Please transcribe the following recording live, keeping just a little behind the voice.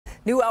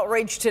New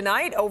outrage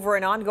tonight over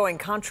an ongoing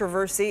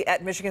controversy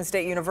at Michigan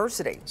State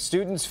University.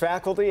 Students,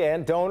 faculty,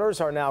 and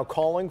donors are now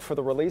calling for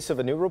the release of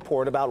a new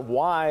report about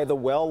why the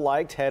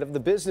well-liked head of the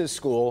business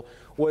school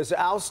was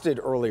ousted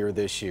earlier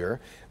this year.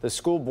 The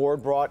school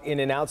board brought in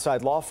an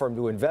outside law firm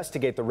to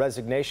investigate the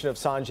resignation of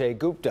Sanjay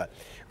Gupta.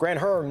 Grant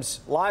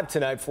Herms live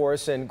tonight for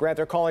us, and Grant,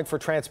 they're calling for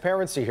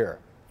transparency here.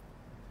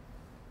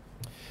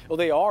 Well,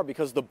 they are,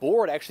 because the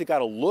board actually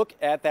got a look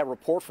at that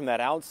report from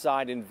that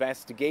outside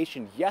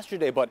investigation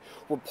yesterday, but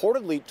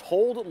reportedly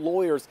told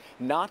lawyers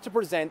not to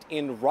present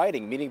in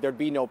writing, meaning there'd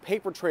be no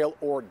paper trail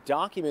or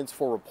documents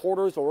for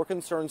reporters or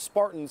concerned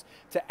Spartans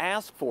to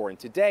ask for. And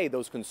today,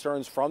 those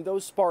concerns from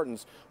those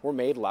Spartans were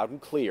made loud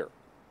and clear.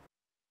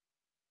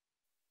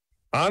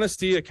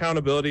 Honesty,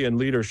 accountability, and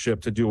leadership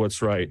to do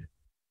what's right.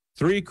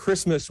 3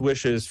 Christmas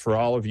wishes for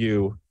all of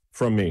you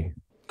from me.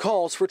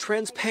 Calls for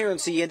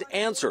transparency and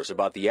answers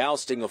about the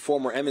ousting of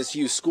former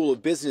MSU School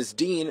of Business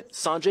Dean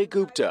Sanjay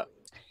Gupta.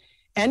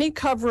 Any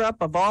cover-up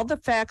of all the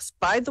facts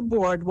by the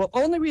board will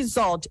only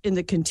result in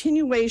the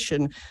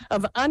continuation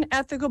of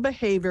unethical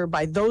behavior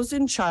by those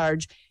in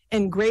charge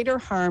and greater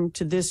harm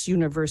to this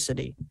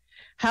university.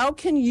 How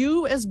can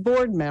you as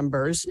board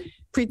members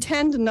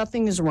pretend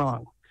nothing is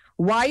wrong?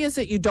 Why is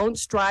it you don't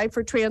strive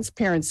for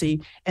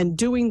transparency and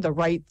doing the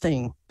right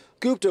thing?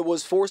 Gupta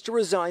was forced to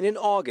resign in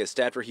August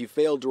after he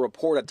failed to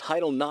report a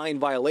Title IX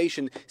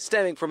violation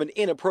stemming from an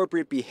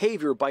inappropriate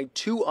behavior by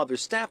 2 other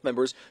staff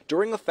members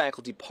during a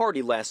faculty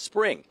party last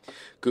spring.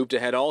 Gupta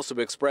had also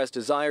expressed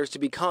desires to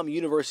become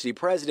university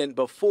president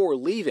before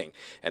leaving,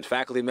 and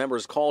faculty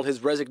members called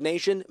his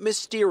resignation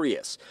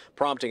mysterious,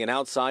 prompting an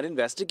outside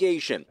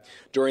investigation.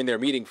 During their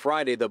meeting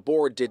Friday, the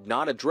board did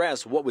not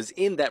address what was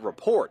in that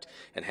report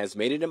and has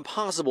made it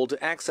impossible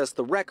to access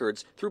the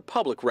records through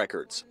public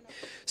records.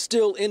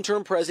 Still,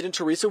 interim President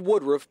Teresa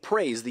Woodruff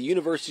praised the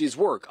university's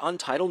work on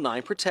Title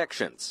IX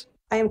protections.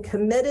 I am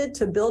committed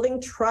to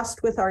building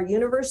trust with our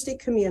university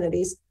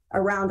communities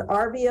around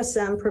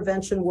RBSM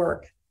prevention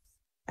work.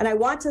 And I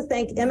want to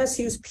thank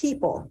MSU's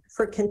people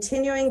for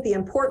continuing the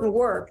important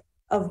work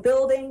of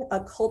building a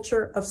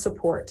culture of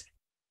support.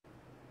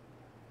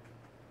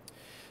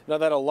 Now,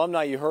 that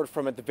alumni you heard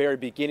from at the very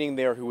beginning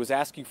there who was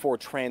asking for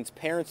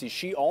transparency,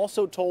 she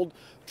also told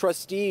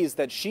trustees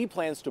that she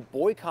plans to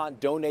boycott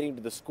donating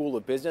to the School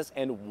of Business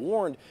and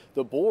warned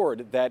the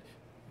board that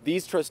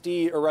these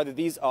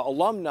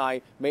alumni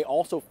may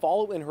also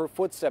follow in her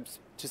footsteps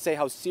to say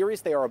how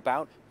serious they are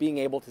about being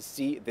able to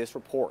see this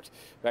report.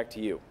 Back to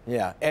you.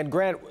 Yeah, and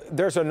Grant,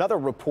 there's another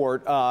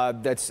report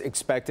that's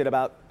expected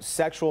about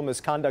sexual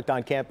misconduct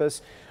on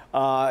campus.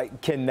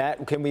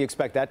 Can we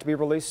expect that to be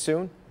released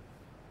soon?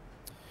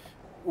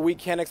 We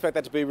can expect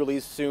that to be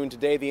released soon.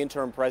 Today, the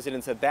interim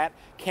president said that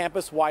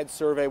campus-wide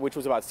survey, which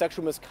was about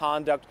sexual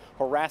misconduct,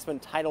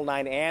 harassment, Title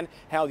IX, and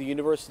how the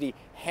university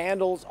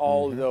handles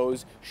all of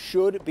those,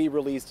 should be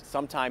released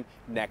sometime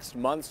next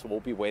month. So we'll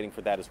be waiting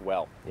for that as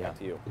well. Yeah, back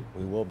to you.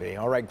 We will be.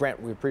 All right,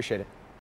 Grant, we appreciate it.